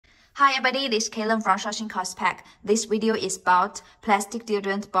Hi everybody, this is Kaylan from Shaoxing Cospack. This video is about plastic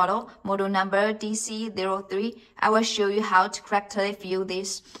deodorant bottle, model number DC03. I will show you how to correctly fill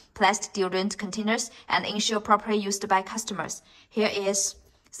these plastic deodorant containers and ensure properly used by customers. Here is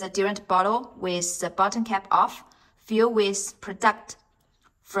the deodorant bottle with the bottom cap off. Fill with product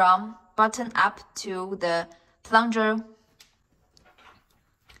from bottom up to the plunger.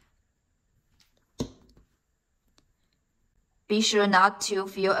 Be sure not to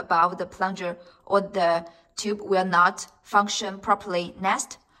fill above the plunger or the tube will not function properly.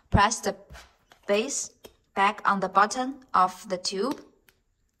 Next, press the base back on the bottom of the tube.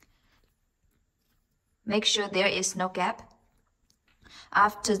 Make sure there is no gap.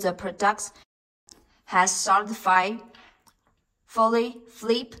 After the product has solidified, fully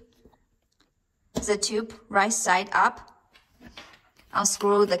flip the tube right side up.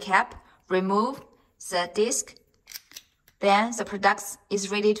 Unscrew the cap, remove the disc. Then the product is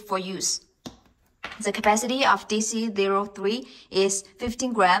ready for use. The capacity of DC03 is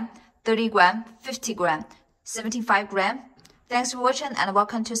 15 gram, 30 gram, 50 gram, 75 gram. Thanks for watching and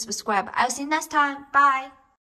welcome to subscribe. I'll see you next time. Bye.